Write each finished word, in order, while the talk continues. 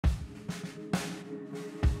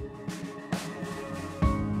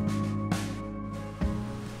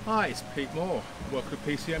Hi, it's Pete Moore. Welcome to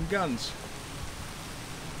PCMGuns.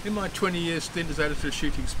 In my 20-year stint as editor of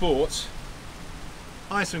Shooting Sports,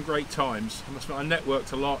 I had some great times. I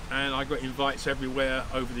networked a lot and I got invites everywhere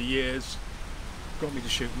over the years. Got me to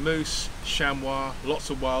shoot moose, chamois, lots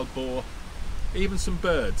of wild boar, even some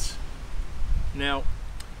birds. Now,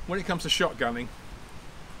 when it comes to shotgunning,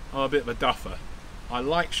 I'm a bit of a duffer. I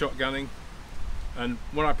like shotgunning, and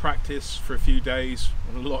when I practice for a few days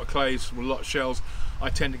on a lot of clays with a lot of shells, I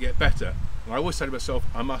tend to get better. And I always say to myself,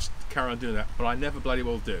 I must carry on doing that, but I never bloody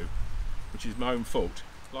well do, which is my own fault.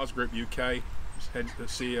 Blaser Group UK, head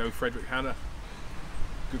CEO Frederick Hanna,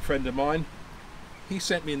 good friend of mine, he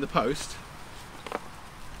sent me in the post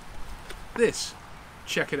this.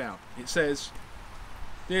 Check it out. It says,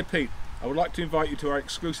 "Dear Pete, I would like to invite you to our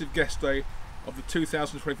exclusive guest day of the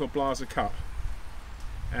 2024 Blaser Cup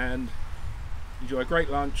and enjoy a great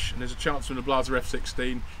lunch, and there's a chance to win a Blaser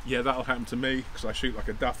F16. Yeah, that'll happen to me because I shoot like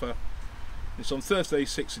a duffer. It's on Thursday,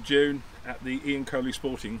 6th of June at the Ian Coley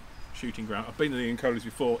shooting ground. I've been to the Ian Coley's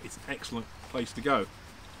before. It's an excellent place to go."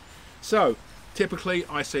 So, typically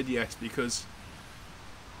I said yes because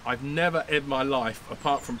I've never in my life,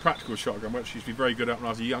 apart from practical shotgun, which I used to be very good at when I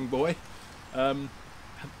was a young boy, have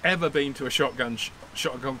ever been to a shotgun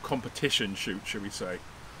competition shoot, shall we say.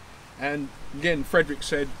 And again, Frederick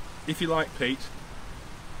said, "If you like, Pete,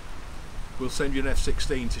 we'll send you an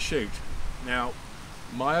F16 to shoot." Now,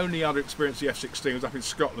 my only other experience with the F16 was up in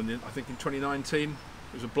Scotland, I think in 2019.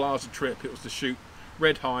 It was a Blaser trip. It was to shoot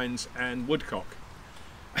red hinds and woodcock.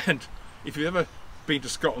 And if you've ever been to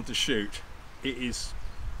Scotland to shoot, it is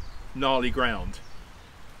gnarly ground.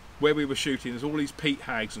 Where we were shooting, there's all these peat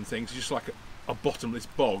hags and things. It's just like a bottomless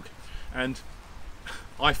bog. And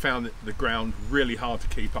I found the ground really hard to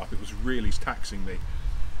keep up. It was really taxing me.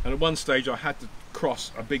 And at one stage I had to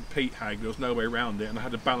cross a big peat hag. There was no way around it, and I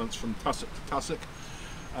had to balance from tussock to tussock.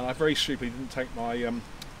 And I very stupidly didn't take my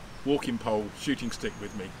walking pole shooting stick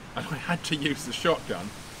with me, and I had to use the shotgun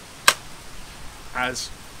as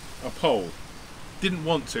a pole. Didn't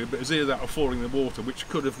want to, but it was either that or falling in the water, which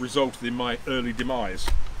could have resulted in my early demise.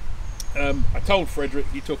 I told Frederick,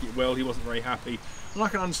 he took it well, he wasn't very happy, and I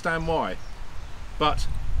can understand why. But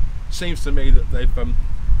it seems to me that they've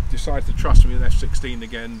decided to trust me with F16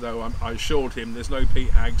 again, though I assured him there's no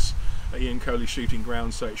peat hags at Ian Coley shooting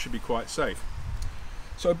ground, so it should be quite safe.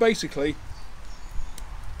 So basically,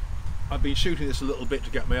 I've been shooting this a little bit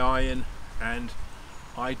to get my eye in, and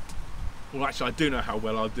I do know how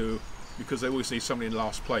well I'll do, because they always need somebody in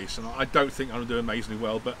last place, and I don't think I'm going to do amazingly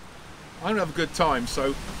well, but I'm going to have a good time.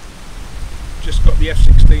 So just got the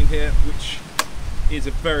F16 here, which is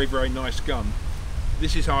a very, very nice gun.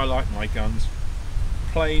 This is how I like my guns.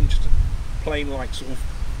 Plain, just a plain like sort of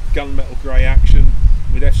gunmetal grey action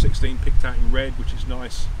with F16 picked out in red, which is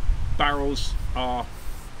nice. Barrels are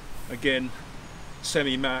again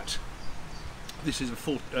semi-matte. This is a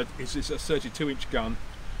 32-inch gun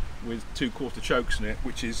with 2/4 chokes in it,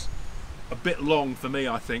 which is a bit long for me,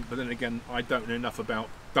 I think, but then again, I don't know enough about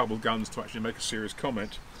double guns to actually make a serious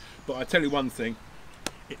comment. But I tell you one thing,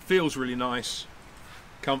 it feels really nice,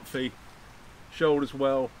 comfy, shoulders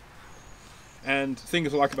well, and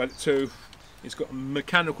things I like about it too, it's got a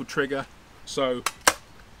mechanical trigger, so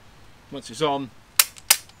once it's on,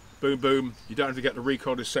 boom boom, you don't have to get the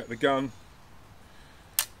recoil to set the gun.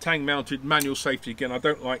 Tang mounted manual safety again. I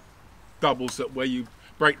don't like doubles that where you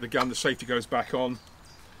break the gun, the safety goes back on.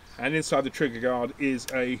 And inside the trigger guard is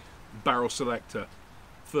a barrel selector,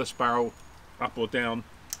 first barrel up or down,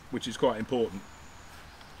 which is quite important.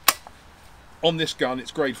 On this gun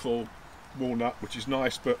it's grade 4 walnut, which is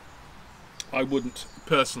nice, but I wouldn't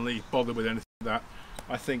personally bother with anything like that.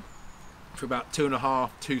 I think for about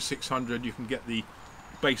 2.5, 2,600 you can get the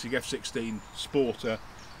basic F16 Sporter,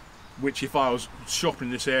 which if I was shopping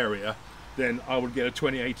in this area, then I would get a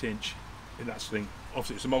 28-inch in that thing.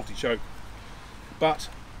 Obviously it's a multi-choke, but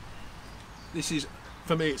this is,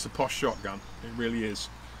 for me, it's a posh shotgun. It really is,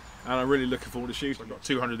 and I'm really looking forward to shooting. I've got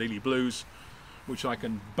 200 Eley Blues, which I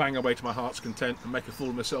can bang away to my heart's content and make a fool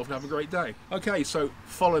of myself and have a great day. Okay, so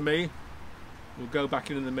follow me. We'll go back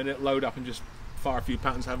in a minute, load up and just fire a few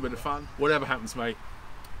patterns, have a bit of fun. Whatever happens, mate,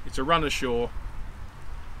 it's a run ashore,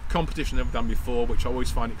 competition never done before, which I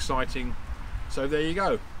always find exciting. So there you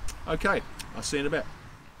go. Okay, I'll see you in a bit.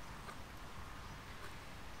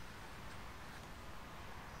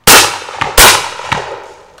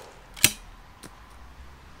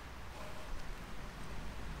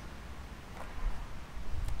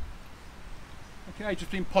 Okay,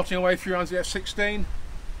 just been potting away through rounds of the F16.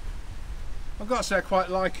 I've got to say I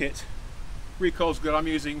quite like it. Recoil's good. I'm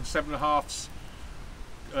using 7.5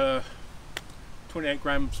 28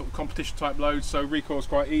 gram sort of competition type load, so recoil is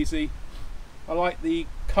quite easy. I like the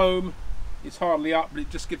comb. It's hardly up, but it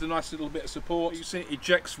just gives a nice little bit of support. You see it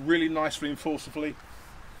ejects really nicely and forcibly.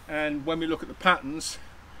 And when we look at the patterns,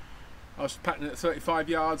 I was patterning at 35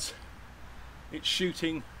 yards. It's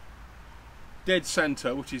shooting dead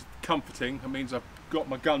centre, which is comforting. That means I've got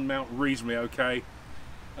my gun mount reasonably okay,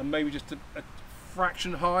 and maybe just a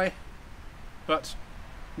fraction high, but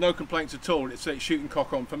no complaints at all. It's shooting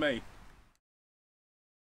cock on for me.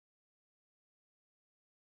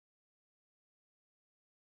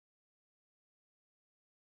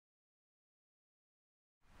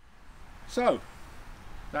 So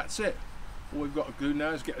that's it. All we've got to do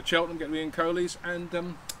now is get to Cheltenham, get to Ian Coley's, and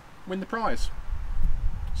win the prize.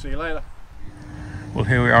 See you later. Well,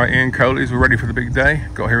 here we are at Ian Coley's. We're ready for the big day.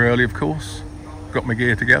 Got here early, of course. Got my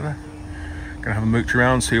gear together. Gonna have a mooch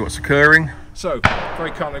around, see what's occurring. So,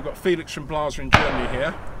 very kindly, I've got Felix from Blaser in Germany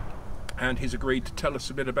here, and he's agreed to tell us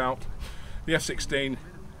a bit about the F16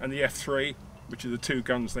 and the F3, which are the two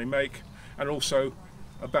guns they make, and also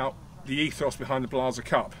about the ethos behind the Blaser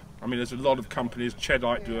Cup. I mean, there's a lot of companies,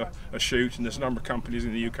 Cheddite do a shoot, and there's a number of companies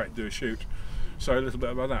in the UK that do a shoot. So a little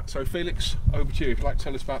bit about that. So Felix, over to you. If you'd like to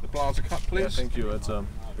tell us about the Blaser Cup, please. Yeah, thank you. It's, the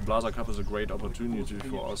Blaser Cup is a great opportunity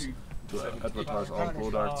for us to advertise our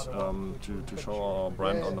products, to show our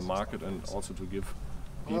brand on the market, and also to give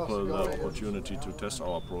people the opportunity to test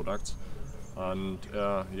our products. And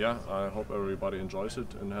yeah, I hope everybody enjoys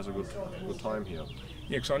it and has a good time here.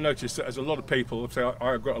 Yeah, because I noticed that there's a lot of people. Say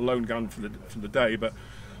I've got a lone gun for the day, but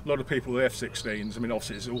a lot of people with F16s. I mean,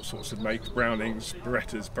 obviously there's all sorts of makes, Brownings,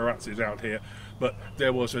 Berettas, Parazzis out here, but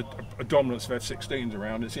there was a dominance of F16s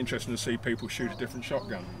around. It's interesting to see people shoot a different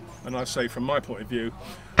shotgun. And I say, from my point of view,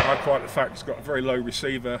 I quite the fact it's got a very low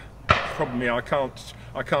receiver. Problem me, I can't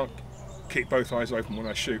keep both eyes open when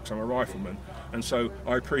I shoot because I'm a rifleman, and so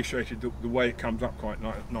I appreciated the way it comes up quite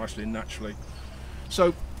nicely and naturally.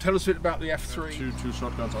 So tell us a bit about the F3. Two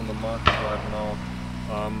shotguns on the market right now.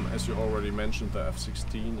 As you already mentioned, the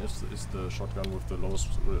F16 is the shotgun with the lowest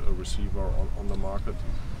receiver on the market.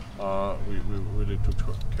 We really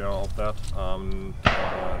took care of that.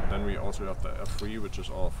 Then we also have the F3, which is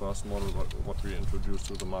our first model, what we introduced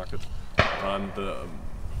to the market. And the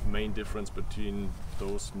main difference between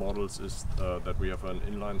those models is that we have an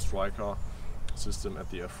inline striker system at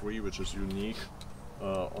the F3, which is unique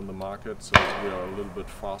on the market, so we are a little bit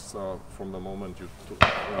faster from the moment you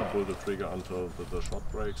pull the trigger until the shot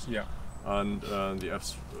breaks. Yeah. And the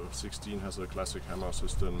F16 has a classic hammer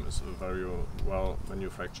system, is very well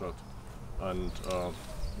manufactured, and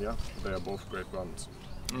yeah, they are both great guns.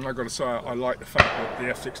 And I've got to say, I like the fact that the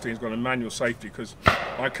F16's got a manual safety, because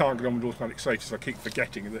I can't get on with automatic safety, so I keep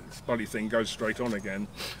forgetting that this bloody thing goes straight on again.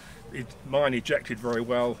 Mine ejected very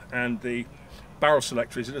well, and the barrel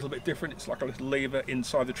selector is a little bit different. It's like a little lever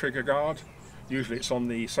inside the trigger guard. Usually it's on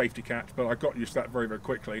the safety catch, but I got used to that very, very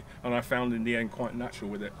quickly, and I found in the end quite natural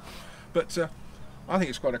with it. But I think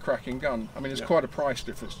it's quite a cracking gun. I mean, there's quite a price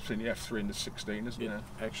difference between the F3 and the 16, isn't there? It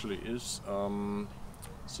actually is.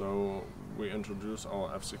 So we introduced our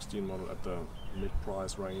F16 model at the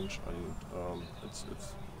mid-price range, and it's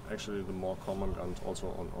actually the more common guns also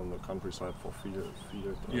on the countryside for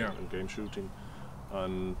field and game shooting.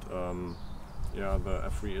 And yeah, the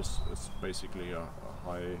F3 is basically a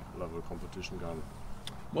high-level competition gun.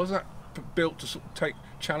 Was that built to sort of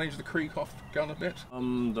challenge the Krieghoff gun a bit?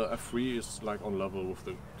 The F3 is like on level with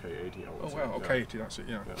the K80, I would say. Wow, K80, that's it,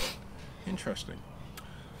 yeah. Interesting.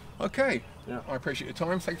 Okay, I appreciate your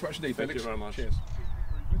time. Thanks very much indeed, Felix. Thank you very much. Cheers.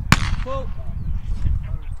 Well,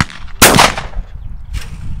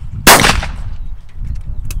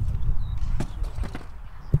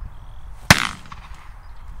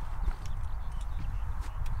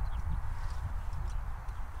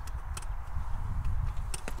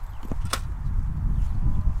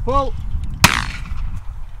 well,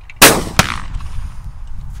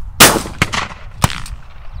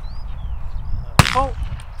 oh.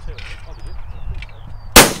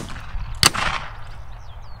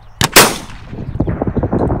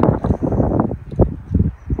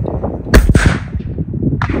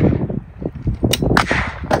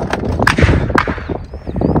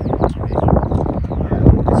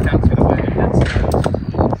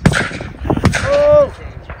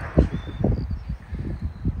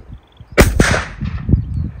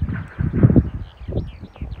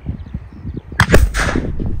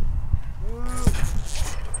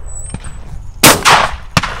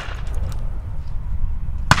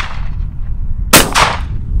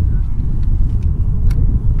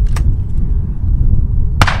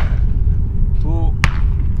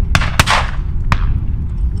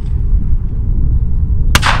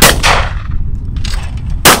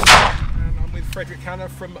 Frederick Hanna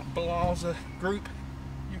from Blaser Group,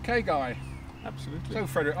 UK guy. Absolutely. So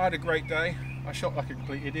Frederick, I had a great day. I shot like a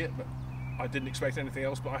complete idiot, but I didn't expect anything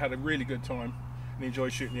else, but I had a really good time and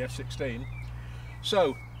enjoyed shooting the F-16.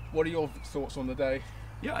 So, what are your thoughts on the day?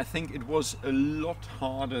 Yeah, I think it was a lot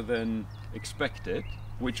harder than expected,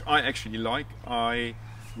 which I actually like. I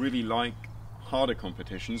really like harder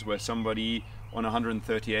competitions where somebody on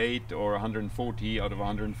 138 or 140 out of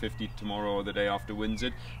 150 tomorrow or the day after wins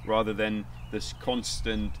it, rather than this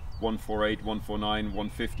constant 148, 149,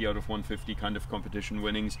 150 out of 150 kind of competition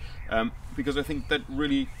winnings, because I think that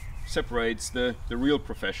really separates the real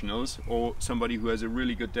professionals or somebody who has a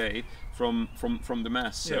really good day from the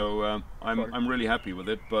mass. Yeah. So I'm really happy with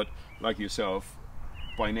it, but like yourself,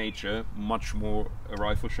 by nature much more a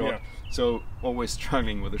rifle shot, Yeah. so always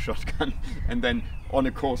struggling with a shotgun, and then on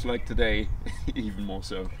a course like today even more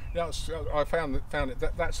so. I found it.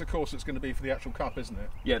 That's the course that's going to be for the actual cup, isn't it?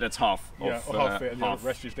 Yeah, that's half Yeah, of half it, and half. the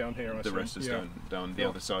rest is down here. The rest is down the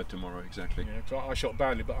other side tomorrow, exactly. Yeah, 'cause I shot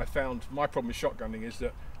badly, but I found my problem with shotgunning is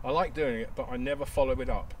that I like doing it, but I never follow it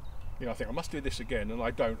up. You know, I think I must do this again, and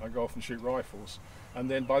I don't. I go off and shoot rifles,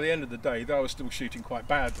 and then by the end of the day, though I was still shooting quite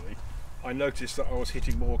badly, I noticed that I was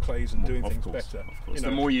hitting more clays and doing things better. Of course, You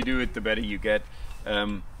know, the more you do it, the better you get.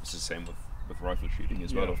 It's the same with rifle shooting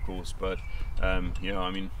as well, Yeah. of course. But yeah,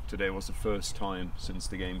 I mean, today was the first time since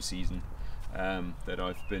the game season that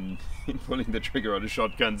I've been pulling the trigger on a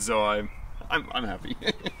shotgun, so I'm happy.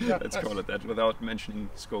 Yeah, Let's call it that, without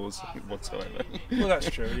mentioning scores whatsoever. well,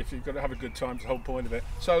 that's true. If you've got to have a good time, it's the whole point of it.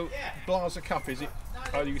 So, Blaser Cup, is it?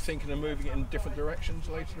 Are you thinking of moving it in different directions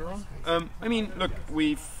later on? I mean, look,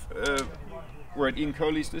 we're at Ian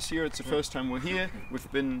Coley's this year. It's the first time we're here.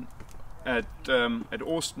 We've been at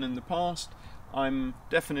Austin in the past. I'm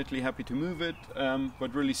definitely happy to move it,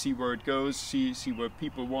 but really see where it goes, see where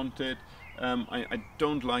people want it. I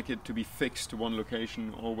don't like it to be fixed to one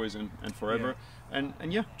location always and forever. And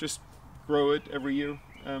yeah, just grow it every year.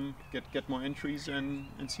 Get more entries and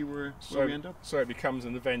see where we end up. So it becomes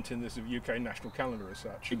an event in this UK national calendar as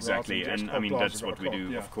such. Exactly, rather than and just, I mean Blaser that's got what a we cup.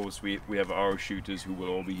 do. Yeah. Of course, we have our shooters who will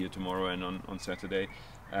all be here tomorrow and on Saturday,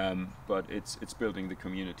 but it's building the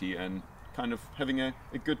community and kind of having a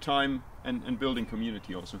good time and building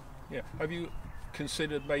community also. Yeah. Have you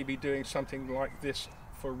considered maybe doing something like this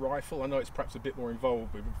for rifle? I know it's perhaps a bit more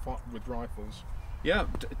involved with rifles. Yeah,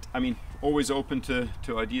 I mean, always open to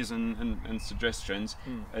ideas and suggestions.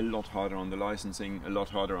 A lot harder on the licensing, a lot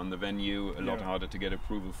harder on the venue, a lot harder to get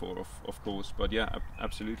approval for, of course. But yeah,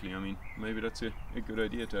 absolutely. I mean, maybe that's a good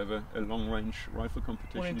idea to have a long-range rifle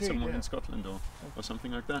competition somewhere in Scotland or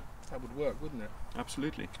something like that. That would work, wouldn't it?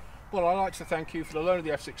 Absolutely. Well, I'd like to thank you for the loan of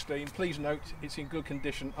the F-16. Please note it's in good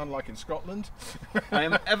condition, unlike in Scotland. I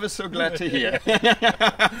am ever so glad to hear.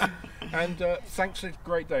 And thanks, a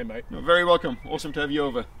great day, mate. You're very welcome. Awesome to have you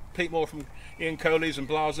over. Pete Moore from Ian Coley's and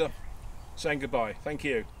Blaser saying goodbye. Thank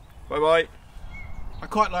you. Bye-bye. I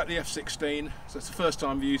quite like the F-16, so it's the first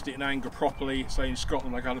time I've used it in anger properly. Say in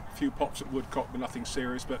Scotland I got a few pops at Woodcock, but nothing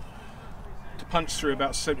serious, but to punch through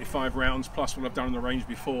about 75 rounds plus what I've done on the range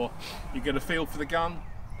before, you get a feel for the gun.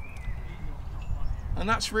 And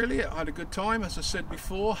that's really it. I had a good time, as I said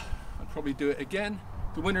before. I'd probably do it again.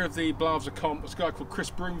 The winner of the Blaser Comp was a guy called Chris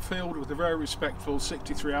Broomfield with a very respectful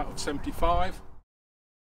 63 out of 75.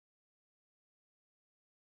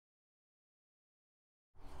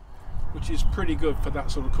 Which is pretty good for that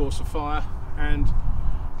sort of course of fire. And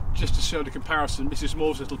just to show the comparison, Mrs.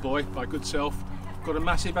 Moore's little boy, my good self, got a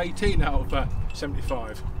massive 18 out of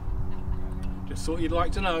 75. Just thought you'd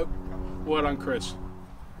like to know. Well done, Chris.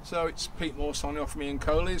 So it's Pete Moore signing off from Ian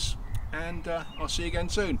Coley's, and I'll see you again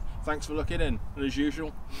soon. Thanks for looking in. And as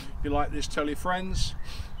usual, if you like this, tell your friends,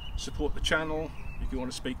 support the channel. If you want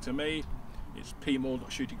to speak to me, it's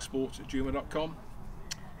pmoore.shootingsports@gmail.com.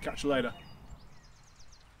 Catch you later.